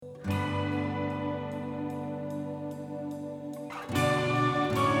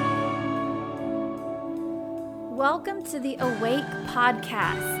Welcome to the Awake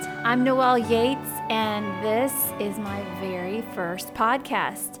Podcast. I'm Noelle Yates, and this is my very first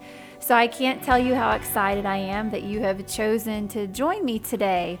podcast. So I can't tell you how excited I am that you have chosen to join me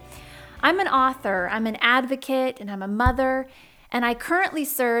today. I'm an author, I'm an advocate, and I'm a mother, and I currently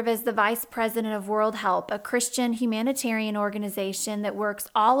serve as the Vice President of World Help, a Christian humanitarian organization that works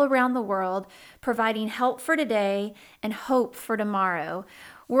all around the world, providing help for today and hope for tomorrow.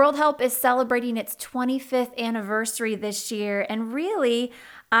 World Help is celebrating its 25th anniversary this year, and really,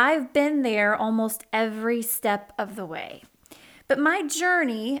 I've been there almost every step of the way. But my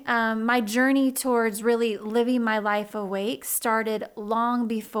journey towards really living my life awake started long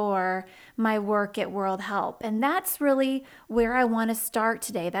before my work at World Help. And that's really where I want to start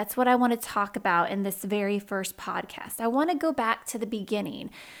today. That's what I want to talk about in this very first podcast. I want to go back to the beginning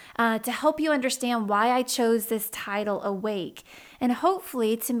to help you understand why I chose this title, Awake, and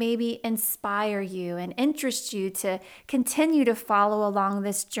hopefully to maybe inspire you and interest you to continue to follow along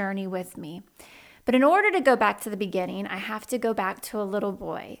this journey with me. But in order to go back to the beginning, I have to go back to a little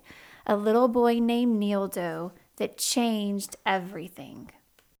boy named Nildo that changed everything.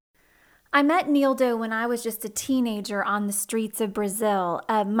 I met Nildo when I was just a teenager on the streets of Brazil.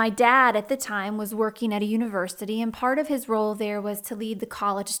 My dad at the time was working at a university, and part of his role there was to lead the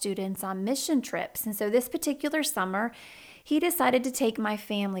college students on mission trips. And so this particular summer, he decided to take my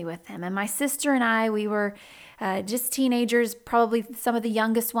family with him. And my sister and I, we were just teenagers, probably some of the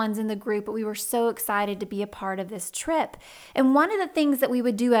youngest ones in the group, but we were so excited to be a part of this trip. And one of the things that we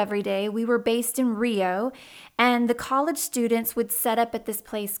would do every day, we were based in Rio, and the college students would set up at this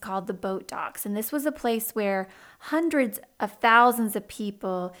place called the Boat Docks. And this was a place where hundreds of thousands of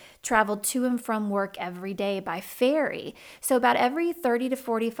people traveled to and from work every day by ferry. So about every 30 to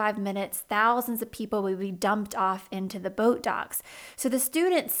 45 minutes, thousands of people would be dumped off into the boat docks. So the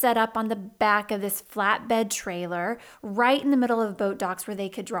students set up on the back of this flatbed trailer right in the middle of boat docks where they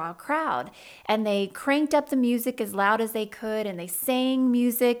could draw a crowd. And they cranked up the music as loud as they could, and they sang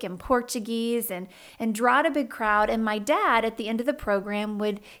music in Portuguese and drawed a big crowd. And my dad, at the end of the program,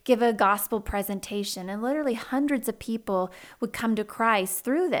 would give a gospel presentation, and literally hundreds of people would come to Christ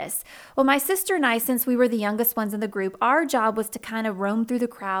through this. Well, my sister and I, since we were the youngest ones in the group, our job was to kind of roam through the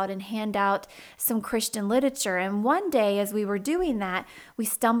crowd and hand out some Christian literature. And one day, as we were doing that, we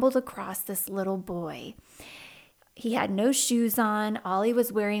stumbled across this little boy. He had no shoes on. All he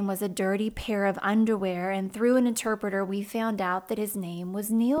was wearing was a dirty pair of underwear. And through an interpreter, we found out that his name was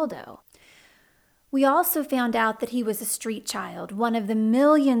Nildo. We also found out that he was a street child, one of the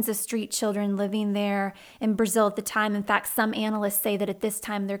millions of street children living there in Brazil at the time. In fact, some analysts say that at this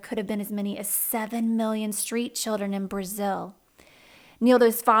time there could have been as many as 7 million street children in Brazil.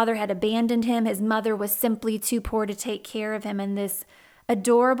 Nildo's father had abandoned him. His mother was simply too poor to take care of him, and this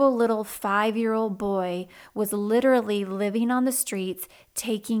adorable little 5-year-old boy was literally living on the streets,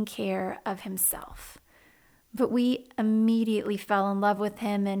 taking care of himself. But we immediately fell in love with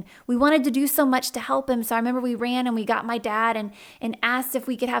him, and we wanted to do so much to help him. So I remember we ran and we got my dad and asked if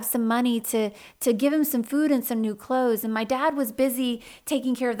we could have some money to give him some food and some new clothes. And my dad was busy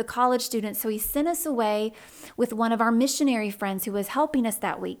taking care of the college students, so he sent us away with one of our missionary friends who was helping us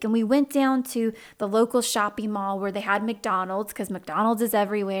that week. And we went down to the local shopping mall where they had McDonald's, because McDonald's is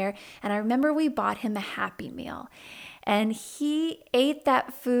everywhere. And I remember we bought him a Happy Meal. And he ate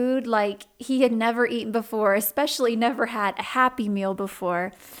that food like he had never eaten before, especially never had a Happy Meal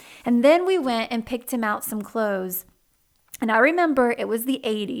before. And then we went and picked him out some clothes. And I remember it was the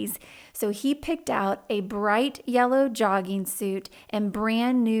 80s, so he picked out a bright yellow jogging suit and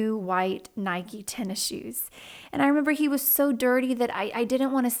brand new white Nike tennis shoes. And I remember he was so dirty that I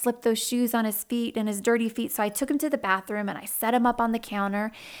didn't want to slip those shoes on his feet and his dirty feet, so I took him to the bathroom and I set him up on the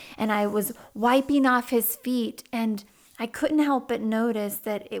counter and I was wiping off his feet, and I couldn't help but notice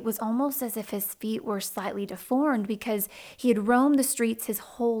that it was almost as if his feet were slightly deformed because he had roamed the streets his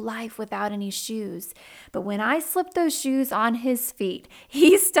whole life without any shoes. But when I slipped those shoes on his feet,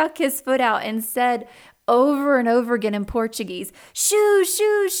 he stuck his foot out and said over and over again in Portuguese, "Shoes,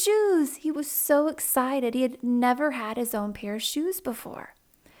 shoes, shoes." He was so excited. He had never had his own pair of shoes before.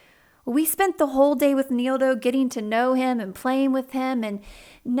 We spent the whole day with Nildo, getting to know him and playing with him, and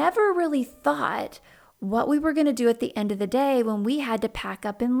never really thought what we were going to do at the end of the day when we had to pack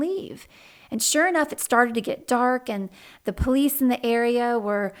up and leave. And sure enough, it started to get dark, and the police in the area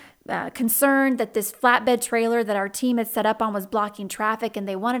were concerned that this flatbed trailer that our team had set up on was blocking traffic, and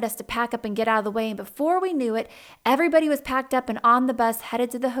they wanted us to pack up and get out of the way. And before we knew it, everybody was packed up and on the bus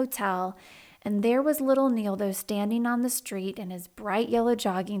headed to the hotel. And there was little Nildo standing on the street in his bright yellow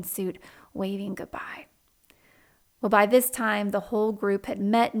jogging suit, waving goodbye. Well, by this time, the whole group had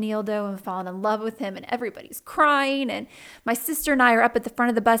met Nildo and fallen in love with him, and everybody's crying. And my sister and I are up at the front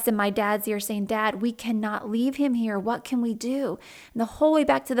of the bus in my dad's ear saying, "Dad, we cannot leave him here. What can we do?" And the whole way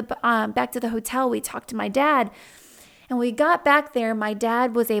back to the hotel, we talked to my dad. And when we got back there, my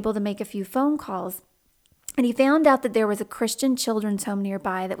dad was able to make a few phone calls. And he found out that there was a Christian children's home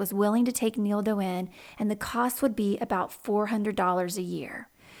nearby that was willing to take Nildo in, and the cost would be about $400 a year.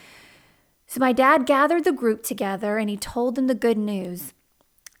 So my dad gathered the group together and he told them the good news.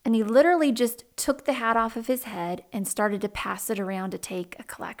 And he literally just took the hat off of his head and started to pass it around to take a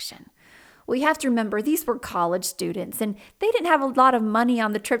collection. Well, you have to remember, these were college students and they didn't have a lot of money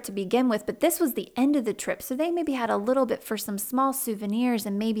on the trip to begin with, but this was the end of the trip. So they maybe had a little bit for some small souvenirs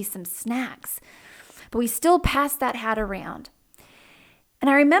and maybe some snacks. But we still passed that hat around. And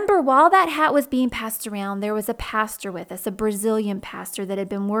I remember while that hat was being passed around, there was a pastor with us, a Brazilian pastor that had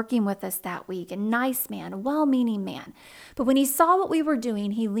been working with us that week, a nice man, a well-meaning man. But when he saw what we were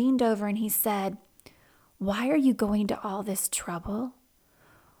doing, he leaned over and he said, "Why are you going to all this trouble?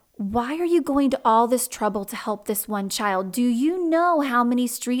 Why are you going to all this trouble to help this one child? Do you know how many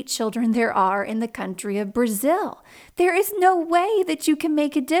street children there are in the country of Brazil? There is no way that you can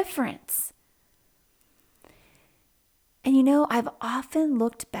make a difference." And I've often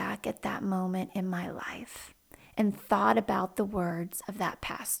looked back at that moment in my life and thought about the words of that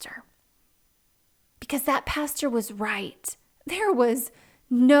pastor. Because that pastor was right. There was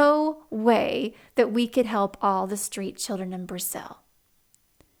no way that we could help all the street children in Brazil.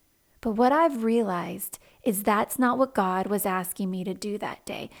 But what I've realized is that's not what God was asking me to do that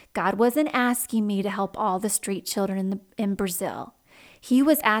day. God wasn't asking me to help all the street children in Brazil. He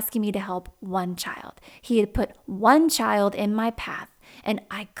was asking me to help one child. He had put one child in my path, and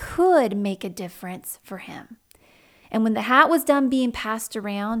I could make a difference for him. And when the hat was done being passed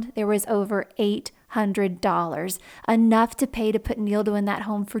around, there was over $800, enough to pay to put Nildo in that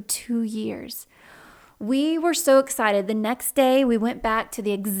home for 2 years. We were so excited. The next day, we went back to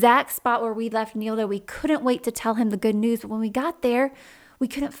the exact spot where we left Nildo. We couldn't wait to tell him the good news, but when we got there, we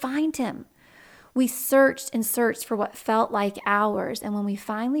couldn't find him. We searched and searched for what felt like hours, and when we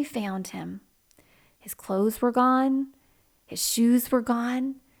finally found him, his clothes were gone, his shoes were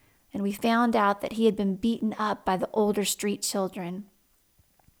gone, and we found out that he had been beaten up by the older street children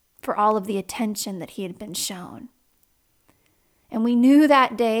for all of the attention that he had been shown. And we knew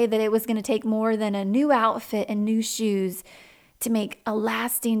that day that it was going to take more than a new outfit and new shoes to make a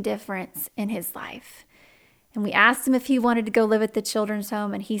lasting difference in his life. And we asked him if he wanted to go live at the children's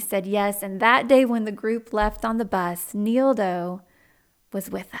home, and he said yes. And that day when the group left on the bus, Nildo was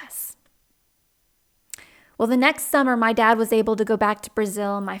with us. Well, the next summer, my dad was able to go back to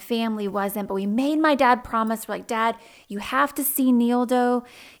Brazil, and my family wasn't. But we made my dad promise. We're like, "Dad, you have to see Nildo.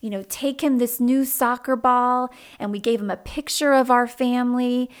 Take him this new soccer ball." And we gave him a picture of our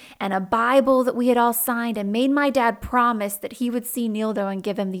family and a Bible that we had all signed, and made my dad promise that he would see Nildo and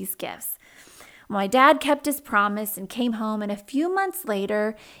give him these gifts. My dad kept his promise and came home, and a few months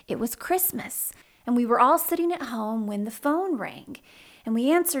later, it was Christmas. And we were all sitting at home when the phone rang. And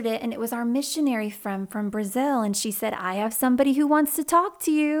we answered it, and it was our missionary friend from Brazil. And she said, "I have somebody who wants to talk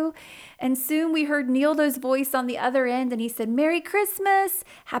to you." And soon we heard Nildo's voice on the other end, and he said, "Merry Christmas,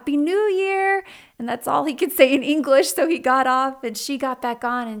 Happy New Year." And that's all he could say in English. So he got off, and she got back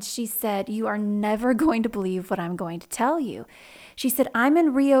on, and she said, "You are never going to believe what I'm going to tell you." She said, "I'm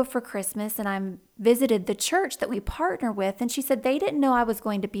in Rio for Christmas, and I visited the church that we partner with." And she said they didn't know I was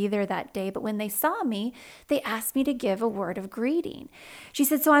going to be there that day, but when they saw me, they asked me to give a word of greeting. She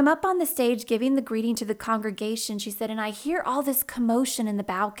said, "So I'm up on the stage giving the greeting to the congregation." She said, "And I hear all this commotion in the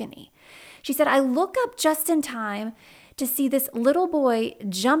balcony." She said, "I look up just in time to see this little boy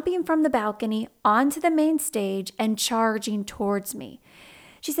jumping from the balcony onto the main stage and charging towards me."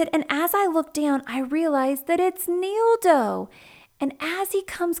 She said, "And as I look down, I realize that it's Nildo. And as he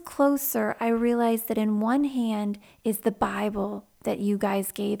comes closer, I realize that in one hand is the Bible that you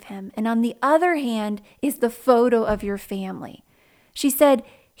guys gave him, and on the other hand is the photo of your family." She said,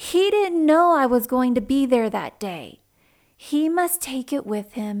 "He didn't know I was going to be there that day. He must take it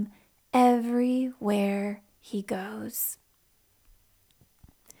with him everywhere he goes."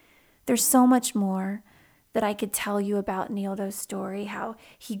 There's so much more that I could tell you about Nildo's story, how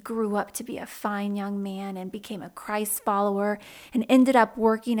he grew up to be a fine young man and became a Christ follower and ended up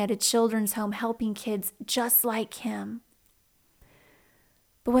working at a children's home helping kids just like him.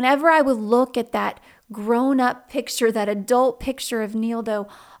 But whenever I would look at that grown-up picture, that adult picture of Nildo,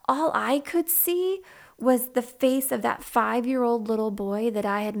 all I could see was the face of that 5-year-old little boy that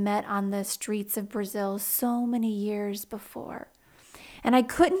I had met on the streets of Brazil so many years before. And I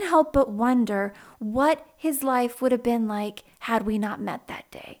couldn't help but wonder what his life would have been like had we not met that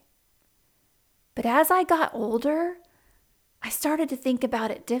day. But as I got older, I started to think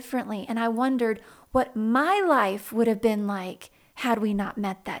about it differently, and I wondered what my life would have been like had we not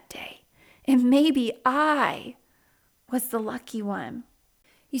met that day. And maybe I was the lucky one.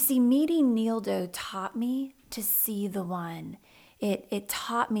 You see, meeting Nildo taught me to see the one. It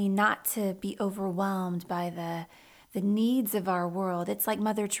taught me not to be overwhelmed by the needs of our world. It's like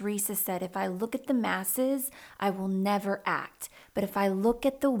Mother Teresa said, if I look at the masses, I will never act. But if I look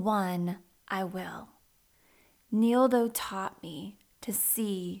at the one, I will. Nildo taught me to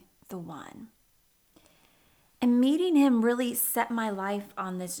see the one. And meeting him really set my life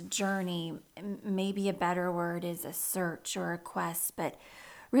on this journey. Maybe a better word is a search or a quest, but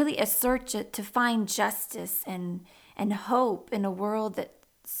really a search to find justice and hope in a world that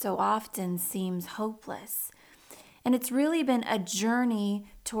so often seems hopeless. And it's really been a journey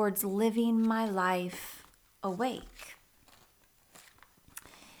towards living my life awake.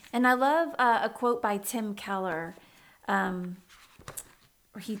 And I love a quote by Tim Keller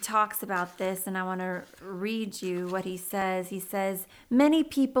where he talks about this, and I want to read you what he says. He says, "Many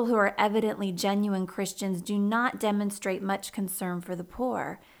people who are evidently genuine Christians do not demonstrate much concern for the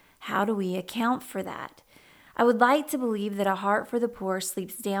poor. How do we account for that? I would like to believe that a heart for the poor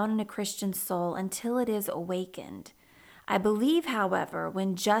sleeps down in a Christian soul until it is awakened. I believe, however,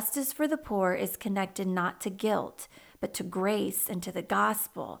 when justice for the poor is connected not to guilt, but to grace and to the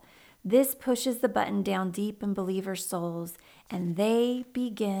gospel, this pushes the button down deep in believers' souls, and they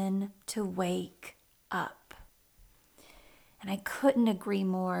begin to wake up." And I couldn't agree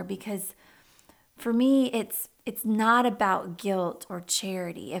more, because for me, it's not about guilt or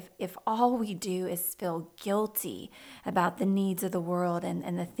charity. If all we do is feel guilty about the needs of the world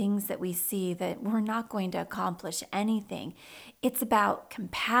and the things that we see, that we're not going to accomplish anything. It's about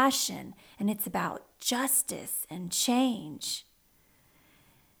compassion, and it's about justice and change.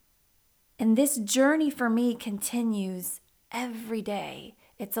 And this journey for me continues every day.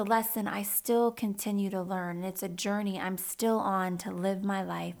 It's a lesson I still continue to learn. And it's a journey I'm still on to live my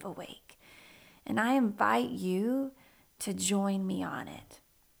life awake. And I invite you to join me on it.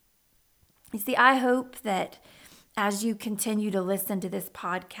 You see, I hope that as you continue to listen to this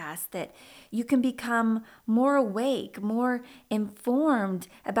podcast, that you can become more awake, more informed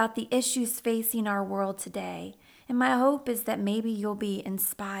about the issues facing our world today. And my hope is that maybe you'll be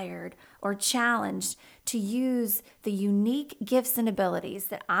inspired or challenged to use the unique gifts and abilities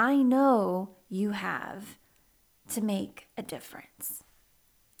that I know you have to make a difference.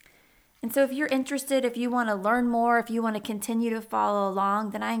 And so if you're interested, if you want to learn more, if you want to continue to follow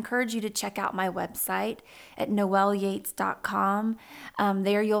along, then I encourage you to check out my website at noelleyates.com.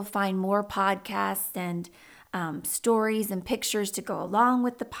 There you'll find more podcasts and stories and pictures to go along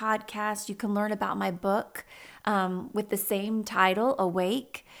with the podcast. You can learn about my book with the same title,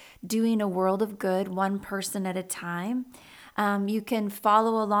 Awake, Doing a World of Good, One Person at a Time. You can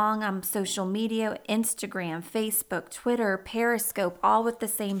follow along on social media, Instagram, Facebook, Twitter, Periscope, all with the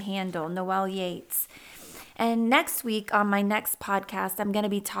same handle, Noelle Yates. And next week on my next podcast, I'm going to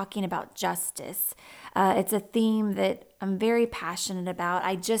be talking about justice. It's a theme that I'm very passionate about.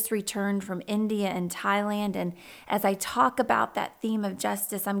 I just returned from India and Thailand, and as I talk about that theme of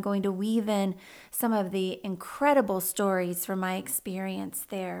justice, I'm going to weave in some of the incredible stories from my experience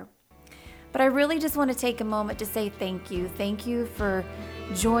there. But I really just want to take a moment to say thank you. Thank you for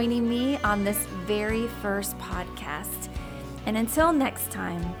joining me on this very first podcast. And until next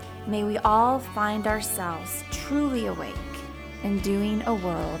time, may we all find ourselves truly awake and doing a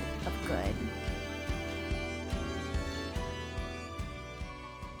world of good.